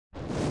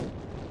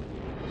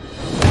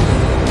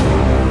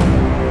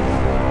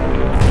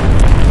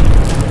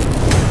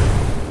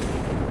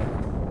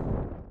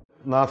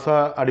NASA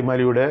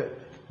അടിമാലിയുടെ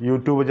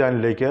YouTube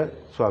ചാനലിലേക്ക്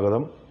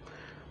സ്വാഗതം.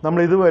 നമ്മൾ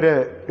ഇതുവരെ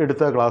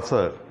എടുത്ത class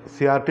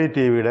CRT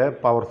TVയുടെ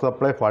power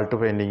supply fault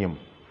ഫൈൻഡിങ്ങും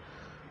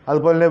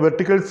അതുപോലെ തന്നെ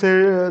വെർട്ടിക്കൽ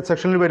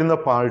സെക്ഷനിൽ വരുന്ന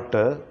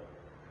ഫാൾട്ട്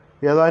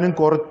ഏതാനും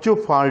കുറച്ച്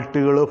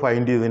ഫാൾട്ടുകൾ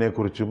ഫൈൻഡ്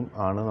ചെയ്തതിനെക്കുറിച്ചും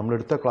ആണ്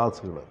നമ്മളെടുത്ത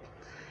ക്ലാസ്സുകൾ.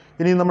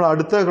 ഇനി നമ്മൾ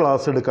അടുത്ത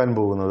ക്ലാസ് എടുക്കാൻ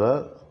പോകുന്നത്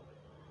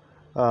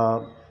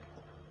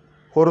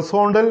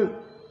ഹൊറിസോണ്ടൽ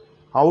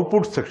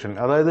ഔട്ട്പുട്ട് സെക്ഷൻ,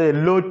 അതായത്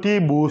LOT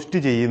ബൂസ്റ്റ്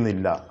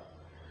ചെയ്യുന്നില്ല,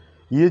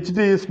 EHT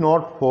ഈസ്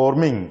നോട്ട്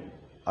ഫോർമിങ്.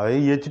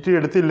 അതായത് EHT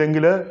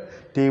എടുത്തില്ലെങ്കിൽ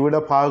TVയുടെ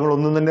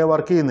ഭാഗങ്ങളൊന്നും തന്നെ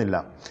വർക്ക് ചെയ്യുന്നില്ല.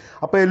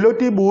 അപ്പോൾ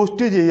LOT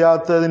ബൂസ്റ്റ്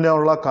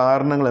ചെയ്യാത്തതിനുള്ള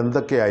കാരണങ്ങൾ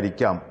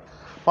എന്തൊക്കെയായിരിക്കാം?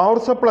 പവർ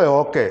സപ്ലൈ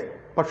ഓക്കെ,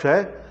 പക്ഷേ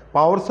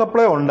പവർ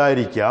സപ്ലൈ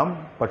ഉണ്ടായിരിക്കാം,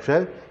 പക്ഷേ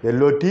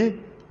LOT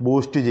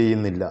ബൂസ്റ്റ്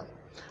ചെയ്യുന്നില്ല.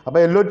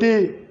 അപ്പോൾ LOT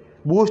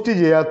ബൂസ്റ്റ്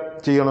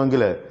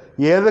ചെയ്യണമെങ്കിൽ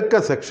ഏതൊക്കെ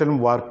സെക്ഷൻ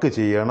വർക്ക്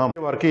ചെയ്യണം?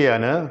 വർക്ക്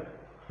ചെയ്യാൻ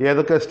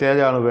ഏതൊക്കെ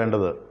സ്റ്റേജാണ്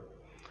വേണ്ടത്?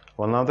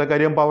 ഒന്നാമത്തെ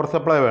കാര്യം പവർ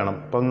സപ്ലൈ വേണം.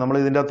 ഇപ്പം നമ്മൾ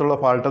ഇതിൻ്റെ അകത്തുള്ള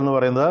ഫാൾട്ട് എന്ന്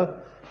പറയുന്നത്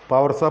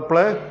പവർ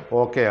സപ്ലൈ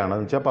ഓക്കെയാണ്,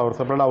 എന്ന് വെച്ചാൽ പവർ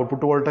സപ്ലൈയുടെ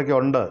ഔട്ട്പുട്ട് വോൾട്ടൊക്കെ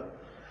ഉണ്ട്,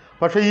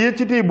 പക്ഷേ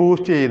EHT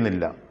ബൂസ്റ്റ്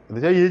ചെയ്യുന്നില്ല. എന്ന്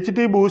വെച്ചാൽ EHT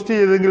ബൂസ്റ്റ്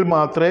ചെയ്തെങ്കിൽ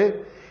മാത്രമേ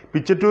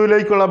പിച്ച്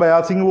 2ലേക്കുള്ള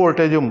ബയാസിംഗ്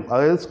വോൾട്ടേജും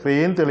അതായത്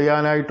സ്ക്രീൻ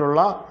തെളിയാനായിട്ടുള്ള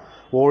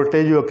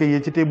വോൾട്ടേജും ഒക്കെ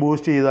EHT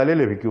ബൂസ്റ്റ് ചെയ്താലേ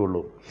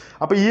ലഭിക്കുകയുള്ളൂ.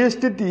 അപ്പോൾ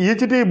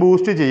EHT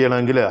ബൂസ്റ്റ്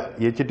ചെയ്യണമെങ്കിൽ,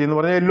 EHT എന്ന്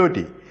പറഞ്ഞാൽ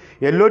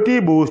LOT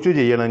ബൂസ്റ്റ്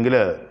ചെയ്യണമെങ്കിൽ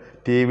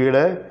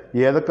TVയുടെ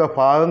ഏതൊക്കെ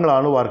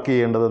ഭാഗങ്ങളാണ് വർക്ക്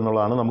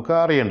ചെയ്യേണ്ടതെന്നുള്ളതാണ് നമുക്ക്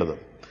അറിയേണ്ടത്.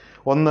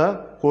 ഒന്ന്,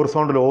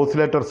 horizontal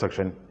oscillator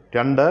section.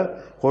 2,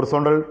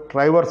 horizontal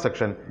driver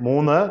section.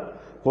 3,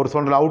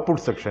 horizontal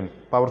output section.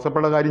 Power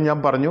സപ്ലൈയുടെ കാര്യം ഞാൻ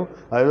പറഞ്ഞു,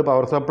 അതായത്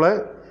പവർ സപ്ലൈ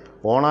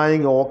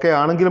ഓക്കെ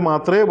ആണെങ്കിൽ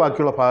മാത്രമേ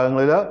ബാക്കിയുള്ള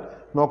ഭാഗങ്ങളിൽ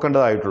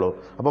നോക്കേണ്ടതായിട്ടുള്ളൂ.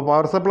 അപ്പോൾ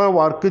പവർ സപ്ലൈ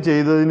വർക്ക്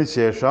ചെയ്തതിന്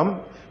ശേഷം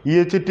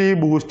EHT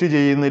ബൂസ്റ്റ്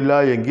ചെയ്യുന്നില്ല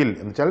എങ്കിൽ,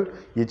 എന്നുവെച്ചാൽ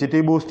EHT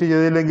ബൂസ്റ്റ്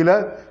ചെയ്തില്ലെങ്കിൽ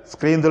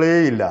സ്ക്രീൻ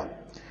തെളിയേയില്ല.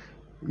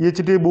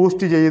 EHT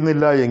ബൂസ്റ്റ്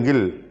ചെയ്യുന്നില്ല എങ്കിൽ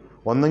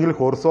ഒന്നെങ്കിൽ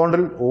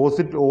ഹൊറിസോണ്ടൽ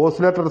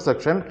ഓസിലേറ്റർ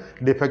സെക്ഷൻ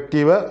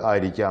ഡിഫക്റ്റീവ്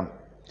ആയിരിക്കാം,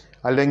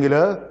 അല്ലെങ്കിൽ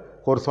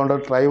ഹൊറിസോണ്ടൽ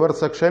ഡ്രൈവർ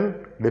സെക്ഷൻ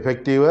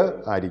ഡിഫക്റ്റീവ്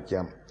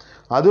ആയിരിക്കാം,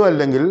 അതും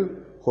അല്ലെങ്കിൽ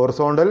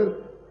ഹൊറിസോണ്ടൽ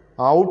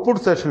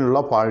ഔട്ട്പുട്ട്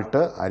സെക്ഷനിലുള്ള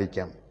ഫാൾട്ട്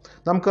ആയിരിക്കാം.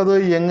 നമുക്കത്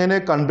എങ്ങനെ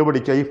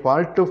കണ്ടുപിടിക്കാം? ഈ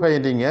ഫാൾട്ട്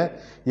ഫൈൻഡിങ്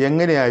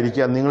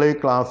എങ്ങനെയായിരിക്കാം? നിങ്ങൾ ഈ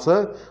ക്ലാസ്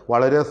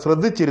വളരെ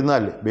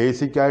ശ്രദ്ധിച്ചിരുന്നാൽ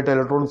ബേസിക്കായിട്ട്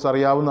ഇലക്ട്രോണിക്സ്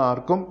അറിയാവുന്ന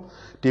ആർക്കും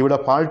TVയുടെ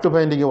ഫാൾട്ട്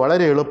ഫൈൻഡിങ്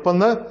വളരെ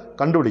എളുപ്പമെന്ന്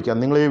കണ്ടുപിടിക്കാം.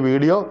 നിങ്ങൾ ഈ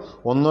വീഡിയോ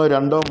 1,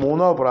 2,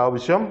 3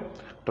 പ്രാവശ്യം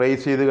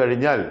ട്രേസ് ചെയ്ത്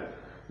കഴിഞ്ഞാൽ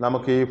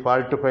നമുക്ക് ഈ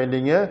ഫാൾട്ട്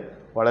ഫൈൻഡിങ്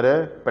വളരെ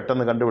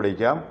പെട്ടെന്ന്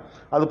കണ്ടുപിടിക്കാം.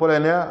 അതുപോലെ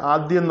തന്നെ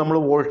ആദ്യം നമ്മൾ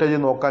വോൾട്ടേജ്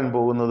നോക്കാൻ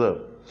പോകുന്നത്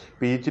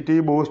EHT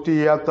ബൂസ്റ്റ്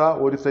ചെയ്യാത്ത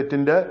ഒരു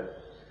സെറ്റിൻ്റെ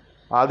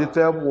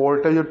ആദ്യത്തെ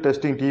വോൾട്ടേജ്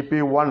ടെസ്റ്റിംഗ്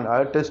TP1,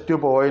 അതായത് ടെസ്റ്റ്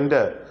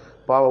പോയിൻ്റ്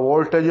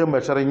വോൾട്ടേജ്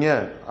മെഷറിങ്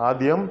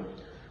ആദ്യം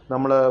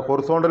നമ്മൾ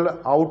ഹൊറിസോണ്ടൽ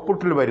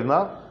ഔട്ട്പുട്ടിൽ വരുന്ന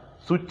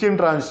സ്വിച്ചിങ്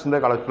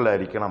ട്രാൻസിസ്റ്ററിൻ്റെ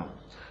കളക്ടറിലായിരിക്കണം.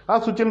 ആ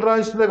സ്വിച്ചിങ്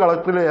ട്രാൻസിസ്റ്ററിൻ്റെ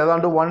കളക്ടറിൽ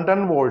ഏതാണ്ട്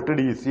 110 വോൾട്ട്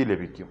DC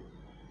ലഭിക്കും.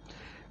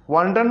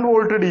 110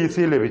 വോൾട്ട്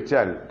DC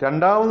ലഭിച്ചാൽ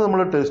രണ്ടാമത്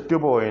നമ്മൾ test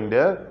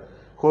point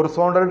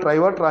horizontal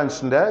driver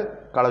ട്രാൻസിസ്റ്ററിൻ്റെ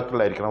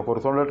കളക്ടറിലായിരിക്കണം.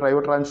 Horizontal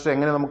driver transistor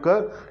എങ്ങനെ നമുക്ക്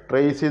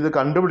ട്രേസ് ചെയ്ത്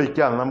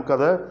കണ്ടുപിടിക്കാം?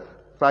 നമുക്കത്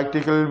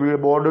പ്രാക്ടിക്കൽ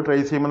ബോർഡ്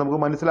ട്രേസ് ചെയ്യുമ്പോൾ നമുക്ക്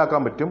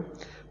മനസ്സിലാക്കാൻ പറ്റും.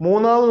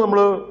 മൂന്നാമത് നമ്മൾ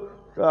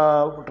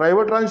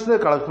ഡ്രൈവർ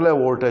ട്രാൻസിസ്റ്ററിൻ്റെ കളക്ടറിലെ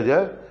വോൾട്ടേജ്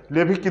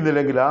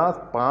ലഭിക്കുന്നില്ലെങ്കിൽ ആ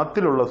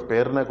പാത്തിലുള്ള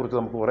സ്പെയറിനെ കുറിച്ച്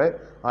നമുക്ക് കുറേ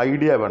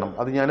ഐഡിയ വേണം.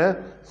 അത് ഞാൻ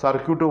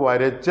സർക്യൂട്ട്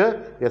വരച്ച്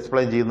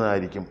എക്സ്പ്ലെയിൻ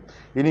ചെയ്യുന്നതായിരിക്കും.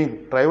 ഇനി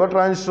ഡ്രൈവർ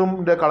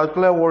ട്രാൻസിസ്റ്ററിൻ്റെ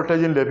കളക്ടറിലെ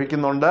വോൾട്ടേജും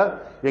ലഭിക്കുന്നുണ്ട്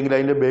എങ്കിൽ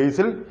അതിൻ്റെ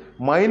ബേസിൽ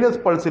മൈനസ്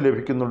പൾസ്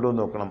ലഭിക്കുന്നുണ്ടോ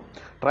എന്ന് നോക്കണം.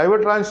 ഡ്രൈവർ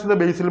ട്രാൻസിസ്റ്ററിൻ്റെ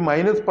ബേസിൽ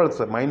മൈനസ്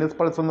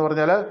പൾസ് എന്ന്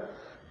പറഞ്ഞാൽ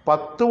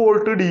 10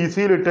 വോൾട്ട്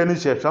DCയിൽ ഇട്ടതിന്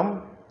ശേഷം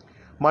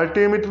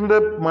മൾട്ടിമീറ്ററിൻ്റെ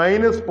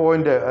മൈനസ്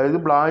പോയിൻ്റ്, അതായത്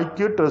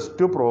black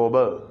test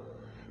probe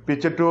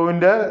pitch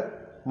 2വിൻ്റെ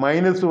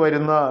minus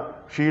വരുന്ന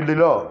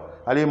ഷീൽഡിലോ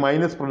അല്ലെങ്കിൽ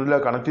മൈനസ് പ്രിൻ്റിലോ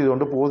കണക്ട്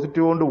ചെയ്തുകൊണ്ട്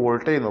പോസിറ്റീവ് കൊണ്ട്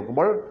വോൾട്ടേജ്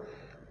നോക്കുമ്പോൾ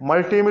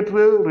മൾട്ടിമീറ്റർ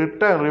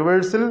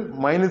റിവേഴ്സിൽ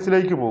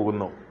മൈനസിലേക്ക്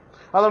പോകുന്നു.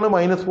 അതാണ്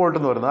മൈനസ് വോൾട്ട്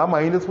എന്ന് പറയുന്നത്. ആ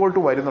മൈനസ് വോൾട്ട്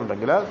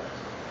വരുന്നുണ്ടെങ്കിൽ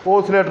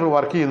ഓസിലേറ്റർ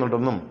വർക്ക്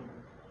ചെയ്യുന്നുണ്ടെന്നും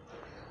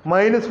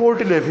മൈനസ്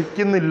വോൾട്ട്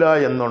ലഭിക്കുന്നില്ല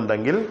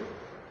എന്നുണ്ടെങ്കിൽ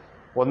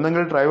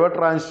ഒന്നെങ്കിൽ ഡ്രൈവർ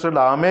ട്രാൻസിസ്റ്റർ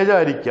ഡാമേജ്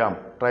ആയിരിക്കാം.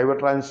 ഡ്രൈവർ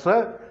ട്രാൻസിസ്റ്റർ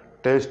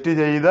ടെസ്റ്റ്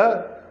ചെയ്ത്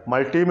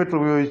മൾട്ടിമീറ്റർ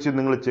ഉപയോഗിച്ച്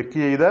നിങ്ങൾ ചെക്ക്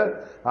ചെയ്ത്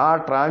ആ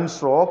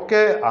ട്രാൻസിസ്റ്റർ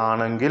ഓക്കെ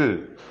ആണെങ്കിൽ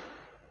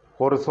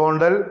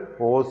ഹൊറിസോണ്ടൽ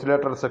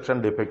ഓസിലേറ്റർ സെക്ഷൻ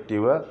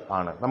ഡിഫക്റ്റീവ്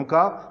ആണ്. നമുക്ക്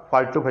ആ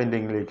ഫാൾട്ട്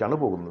ഫൈൻഡിങ്ങിലേക്കാണ്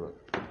പോകുന്നത്.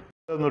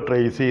 ഇതൊന്ന്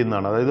ട്രേസ്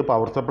ചെയ്യുന്നതാണ്. അതായത്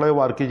പവർ സപ്ലൈ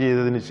വർക്ക്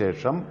ചെയ്തതിന്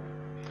ശേഷം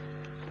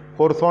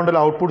horizontal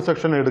output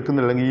section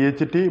എടുക്കുന്നില്ലെങ്കിൽ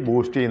EHT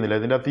boost ചെയ്യുന്നില്ല.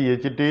 ഇതിൻ്റെ അകത്ത്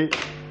EHT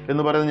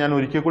എന്ന് പറയുന്നത് ഞാൻ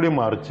ഒരിക്കൽ കൂടി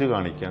മറിച്ച്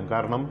കാണിക്കാം,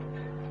 കാരണം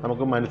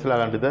നമുക്ക്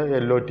മനസ്സിലാകേണ്ടത്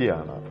LOT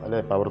ആണ്, അല്ലെ?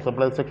 പവർ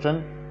സപ്ലൈ സെക്ഷൻ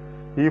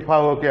ഈ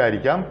ഭാഗമൊക്കെ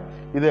ആയിരിക്കാം,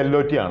 ഇത്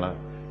LOT ആണ്.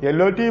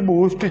 LOT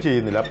ബൂസ്റ്റ്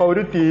ചെയ്യുന്നില്ല. അപ്പോൾ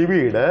ഒരു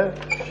TVയുടെ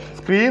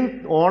സ്ക്രീൻ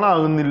ഓൺ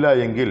ആകുന്നില്ല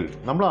എങ്കിൽ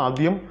നമ്മൾ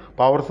ആദ്യം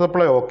പവർ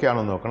സപ്ലൈ ഓക്കെ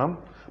ആണെന്ന് നോക്കണം.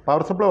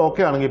 പവർ സപ്ലൈ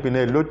ഓക്കെ ആണെങ്കിൽ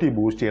പിന്നെ LOT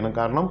ബൂസ്റ്റ് ചെയ്യണം.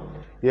 കാരണം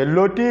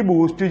LOT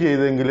ബൂസ്റ്റ്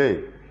ചെയ്തെങ്കിലേ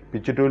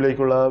പിച്ച്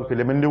 2ലേക്കുള്ള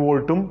ഫിലമെൻ്റ്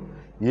വോൾട്ടും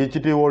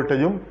EHT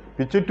വോൾട്ടേജും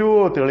പിച്ച് 2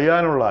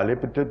 തെളിയാനുള്ള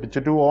അല്ലെങ്കിൽ പിച്ച്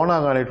 2 ഓൺ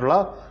ആകാനായിട്ടുള്ള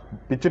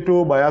പിച്ച് 2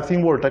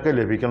 ബയാസിംഗ് വോൾട്ടൊക്കെ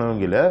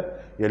ലഭിക്കണമെങ്കിൽ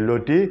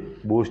LOT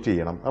ബൂസ്റ്റ്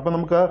ചെയ്യണം. അപ്പം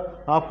നമുക്ക്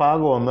ആ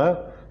ഭാഗം ഒന്ന്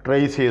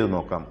ട്രേസ് ചെയ്ത്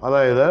നോക്കാം.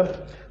 അതായത്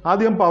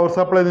ആദ്യം പവർ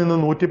സപ്ലൈയിൽ നിന്ന്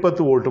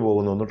 110 വോൾട്ട്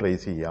പോകുന്നു ഒന്ന്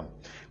ട്രേസ് ചെയ്യാം.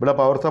 ഇവിടെ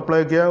പവർ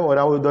സപ്ലൈക്ക്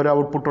ഇതൊരു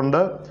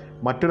ഔട്ട്പുട്ടുണ്ട്,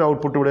 മറ്റൊരു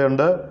ഔട്ട്പുട്ട്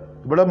ഇവിടെയുണ്ട്,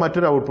 ഇവിടെ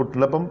മറ്റൊരു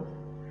ഔട്ട്പുട്ടില്ല. അപ്പം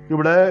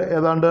ഇവിടെ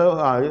ഏതാണ്ട്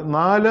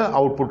 4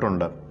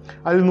 ഔട്ട്പുട്ടുണ്ട്.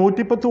 അതിൽ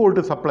 110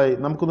 വോൾട്ട് സപ്ലൈ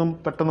നമുക്കൊന്നും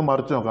പെട്ടെന്ന്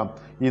മറിച്ച് നോക്കാം.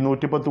 ഈ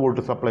 110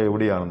 വോൾട്ട് സപ്ലൈ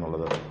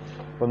എവിടെയാണെന്നുള്ളത്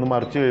അപ്പം ഒന്ന്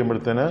മറിച്ച്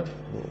കഴിയുമ്പോഴത്തേന്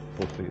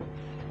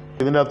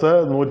ഇതിൻ്റെ അകത്ത്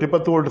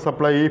 110 വോൾട്ട്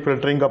സപ്ലൈ ഈ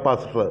ഫിൽറ്ററിങ്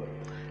കപ്പാസിറ്റർ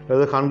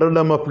അതായത് 100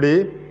 MFD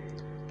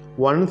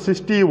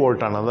 160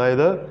 വോൾട്ടാണ്.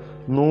 അതായത്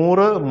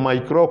 100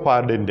 മൈക്രോ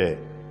ഫാരഡിൻ്റെ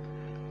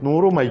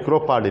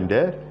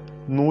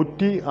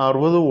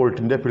 160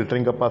 വോൾട്ടിൻ്റെ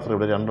ഫിൽറ്ററിങ് കപ്പാസിറ്റർ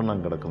ഇവിടെ 2 എണ്ണം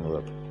കിടക്കുന്നത്.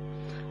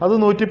 അത്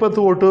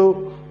 110 വോൾട്ട്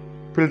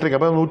ഫിൽറ്ററിങ്.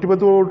 അപ്പോൾ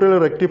 110 വോൾട്ട്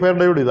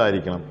റെക്ടിഫയറിൻ്റെ കൂടെ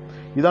ഇതായിരിക്കണം.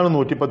 ഇതാണ്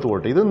 110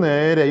 വോൾട്ട്. ഇത്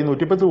നേരെ ഈ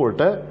 110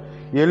 വോൾട്ട്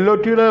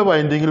LOTയുടെ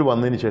വൈൻഡിങ്ങിൽ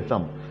വന്നതിന്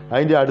ശേഷം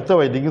അതിൻ്റെ അടുത്ത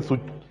വൈൻഡിങ്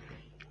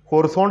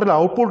ഹൊറിസോണ്ടൽ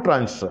ഔട്ട്പുട്ട്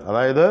ട്രാൻസിസ്റ്റർ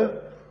അതായത്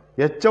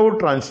HOUT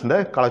ട്രാൻസിസ്റ്ററിൻ്റെ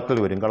കളക്ടറിൽ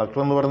വരും. കളക്ടർ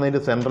എന്ന്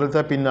പറയുന്നതിൻ്റെ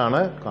സെൻട്രലത്തെ പിന്നാണ്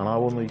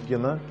കാണാവോ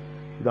നിൽക്കുന്ന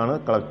ഇതാണ്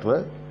കളക്ടർ.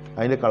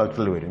 അതിൻ്റെ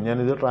കളക്ടറിൽ വരും.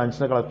 ഞാനിത്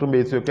ട്രാൻസിസ്റ്റർ കളക്ടറും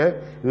ബേസും ഒക്കെ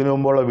ഇതിനു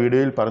മുമ്പുള്ള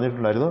വീഡിയോയിൽ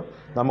പറഞ്ഞിട്ടുണ്ടായിരുന്നു.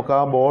 നമുക്ക്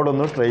ആ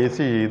ബോർഡൊന്ന് ട്രേസ്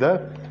ചെയ്ത്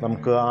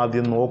നമുക്ക്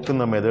ആദ്യം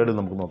നോക്കുന്ന മെത്തേഡ്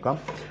നമുക്ക് നോക്കാം.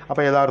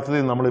 അപ്പോൾ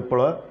യഥാർത്ഥത്തിൽ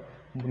നമ്മളിപ്പോൾ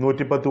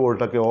 110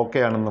 വോൾട്ടൊക്കെ ഓക്കെ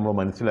ആണെന്ന് നമ്മൾ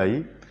മനസ്സിലായി.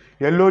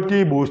 LOT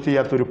ബൂസ്റ്റ്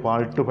ചെയ്യാത്തൊരു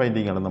ഫാൾട്ട്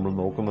ഫൈൻഡിങ് ആണ് നമ്മൾ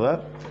നോക്കുന്നത്.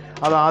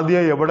 അത്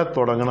ആദ്യം എവിടെ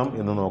തുടങ്ങണം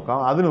എന്ന് നോക്കാം.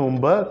 അതിനു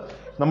മുമ്പ്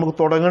നമുക്ക്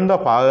തുടങ്ങേണ്ട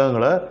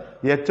ഭാഗങ്ങൾ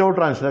HOUT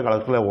ട്രാൻസിസ്റ്റർ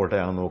കളക്ടറിലെ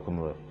വോൾട്ടേജാണ്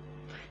നോക്കുന്നത്.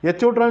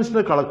 HOUT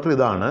ട്രാൻസിസ്റ്റർ കളക്ടർ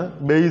ഇതാണ്,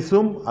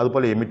 ബേസും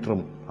അതുപോലെ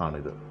എമിറ്ററും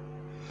ആണിത്.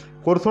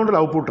 ഹൊറിസോണ്ടൽ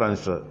ഔട്ട്പുട്ട്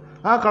ട്രാൻസിസ്റ്റർ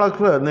ആ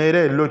കളക്ടർ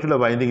നേരെ LOTയുടെ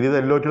വൈൻഡിങ്. ഇത്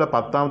LOTയുടെ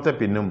 10ാമത്തെ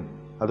പിന്നും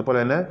അതുപോലെ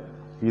തന്നെ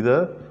ഇത്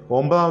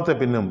 9ാമത്തെ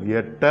പിന്നും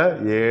 8,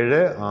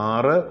 7,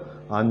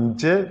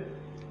 6,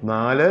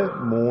 5,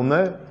 4,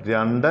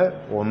 3,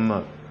 2,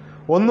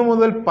 1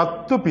 മുതൽ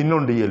 10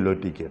 പിന്നുണ്ട് ഈ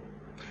LOTക്ക്.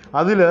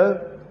 അതിൽ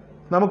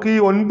നമുക്ക് ഈ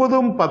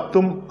 9ഉം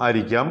 10ഉം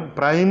ആയിരിക്കാം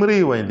പ്രൈമറി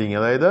വൈൻഡിങ്.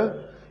 അതായത്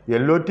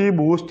LOT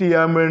ബൂസ്റ്റ്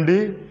ചെയ്യാൻ വേണ്ടി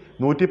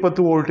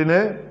 110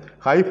 വോൾട്ടിനെ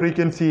ഹൈ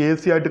ഫ്രീക്വൻസി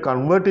AC ആയിട്ട്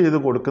കൺവേർട്ട് ചെയ്ത്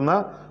കൊടുക്കുന്ന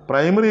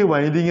പ്രൈമറി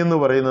വൈൻഡിങ് എന്ന്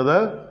പറയുന്നത്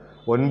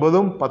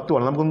 9ഉം 10ഉം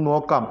ആണ്. നമുക്കൊന്ന്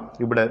നോക്കാം.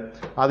 ഇവിടെ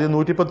ആദ്യം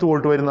 110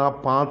 വോൾട്ട് വരുന്ന ആ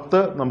പാത്ത്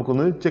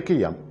നമുക്കൊന്ന് ചെക്ക്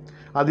ചെയ്യാം.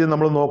 ആദ്യം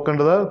നമ്മൾ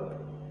നോക്കേണ്ടത്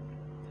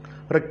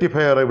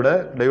റെക്ടിഫയർ. ഇവിടെ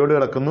ഡയോഡ്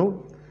കിടക്കുന്നു.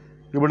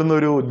 ഇവിടുന്ന്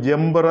ഒരു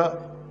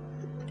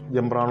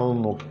ജമ്പറാണോ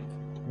എന്ന് നോക്കി.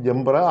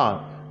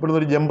 ഇവിടുന്ന്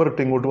ഒരു ജമ്പർ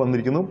ഇട്ട് ഇങ്ങോട്ട്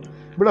വന്നിരിക്കുന്നു.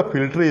 ഇവിടെ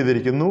ഫിൽട്ടർ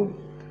ചെയ്തിരിക്കുന്നു.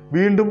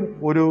 വീണ്ടും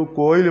ഒരു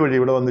കോയിൽ വഴി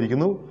ഇവിടെ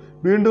വന്നിരിക്കുന്നു.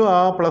 വീണ്ടും ആ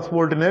പ്ലസ്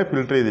വോൾട്ടിനെ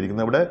ഫിൽട്ടർ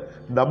ചെയ്തിരിക്കുന്നു. ഇവിടെ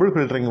ഡബിൾ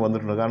ഫിൽറ്ററിങ്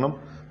വന്നിട്ടുണ്ട്. കാരണം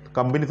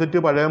കമ്പനി സെറ്റ്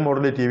പഴയ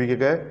മോഡൽ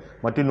TVക്കൊക്കെ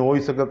മറ്റ്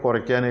നോയ്സൊക്കെ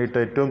കുറയ്ക്കാനായിട്ട്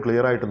ഏറ്റവും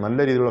ക്ലിയർ ആയിട്ട് നല്ല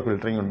രീതിയിലുള്ള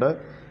ഫിൽറ്ററിങ് ഉണ്ട്.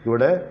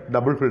 ഇവിടെ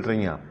ഡബിൾ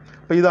ഫിൽറ്ററിങ് ആണ്.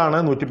 അപ്പോൾ ഇതാണ്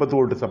 110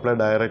 വോൾട്ട് സപ്ലൈ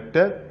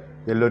ഡയറക്റ്റ്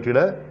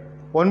LOTയുടെ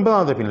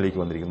 9ാമത്തെ പിന്നിലേക്ക്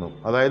വന്നിരിക്കുന്നു.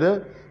 അതായത്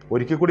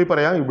ഒരിക്കൽ കൂടി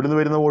പറയാം, ഇവിടുന്ന്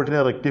വരുന്ന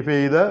വോൾട്ടിനെ റെക്ടിഫൈ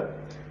ചെയ്ത്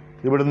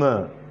ഇവിടുന്ന്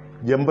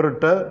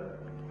ജമ്പറിട്ട്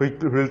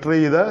ഫിൽട്ടർ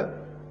ചെയ്ത്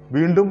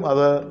വീണ്ടും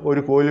അത്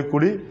ഒരു കോയിലിൽ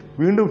കൂടി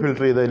വീണ്ടും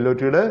ഫിൽട്ടർ ചെയ്ത്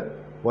LOTയുടെ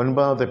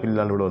 9ാമത്തെ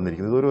പിന്നിലാണ് ഇവിടെ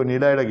വന്നിരിക്കുന്നത്. ഇതൊരു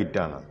നീഡയുടെ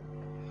കിറ്റാണ്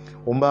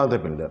 9ാമത്തെ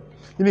പിന്നിൽ.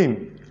 ഇനിയും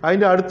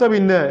അതിൻ്റെ അടുത്ത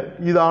പിന്നെ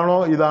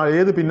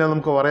ഏത് പിന്നാന്ന്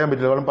നമുക്ക് പറയാൻ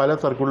പറ്റില്ല. കാരണം പല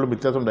സർക്യൂട്ടിലും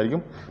വ്യത്യാസം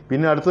ഉണ്ടായിരിക്കും.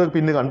 പിന്നെ അടുത്ത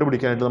പിന്ന്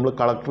കണ്ടുപിടിക്കാനായിട്ട് നമ്മൾ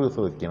കളക്ടർ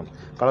ശ്രദ്ധിക്കണം.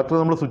 കളക്ടർ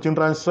നമ്മൾ സ്വിച്ചിങ്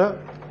ട്രാൻസിസ്റ്റർ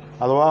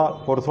അഥവാ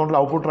ഹൊറിസോണ്ടൽ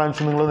ഔട്ട്പുട്ട്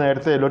ട്രാൻസിസ്റ്റർ നിങ്ങൾ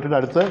നേരത്തെ LOTയുടെ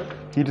അടുത്ത്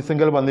ഹീറ്റ്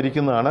സിങ്കൽ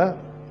വന്നിരിക്കുന്നതാണ്,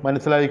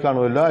 മനസ്സിലായി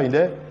കാണുമല്ലോ.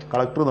 അതിൻ്റെ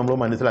കളക്ടർ നമ്മൾ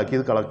മനസ്സിലാക്കി.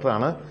 ഇത്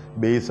കളക്ടറാണ്,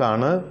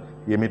 ബേസാണ്,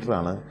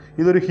 എമിറ്ററാണ്.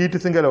 ഇതൊരു ഹീറ്റ്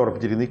സിങ്കൽ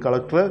ഉറപ്പിച്ചിരിക്കുന്നു. ഈ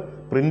കളക്ടർ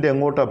പ്രിൻ്റ്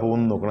എങ്ങോട്ടാണ്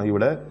പോകുന്നത് നോക്കണം.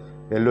 ഇവിടെ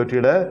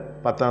LOTയുടെ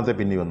 10ാമത്തെ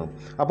പിന്നി വന്നു.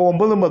 അപ്പോൾ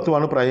 9ഉം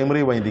 10ഉമാണ്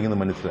പ്രൈമറി വൈൻഡിങ് എന്ന്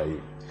മനസ്സിലായി.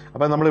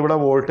 അപ്പോൾ നമ്മളിവിടെ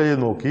വോൾട്ടേജ്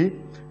നോക്കി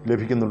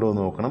ലഭിക്കുന്നുണ്ടോ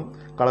എന്ന് നോക്കണം.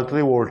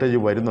 കളക്ടറിൽ വോൾട്ടേജ്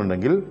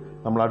വരുന്നുണ്ടെങ്കിൽ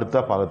നമ്മൾ അടുത്ത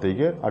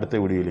ഭാഗത്തേക്ക് അടുത്ത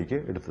വീഡിയോയിലേക്ക്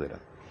എടുത്തു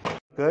തരാം.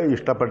 നിങ്ങൾക്ക്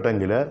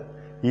ഇഷ്ടപ്പെട്ടെങ്കിൽ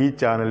ഈ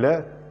ചാനൽ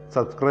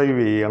സബ്സ്ക്രൈബ്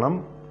ചെയ്യണം,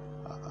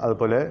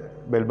 അതുപോലെ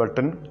ബെൽ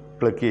ബട്ടൺ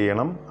ക്ലിക്ക്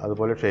ചെയ്യണം,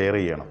 അതുപോലെ ഷെയർ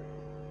ചെയ്യണം.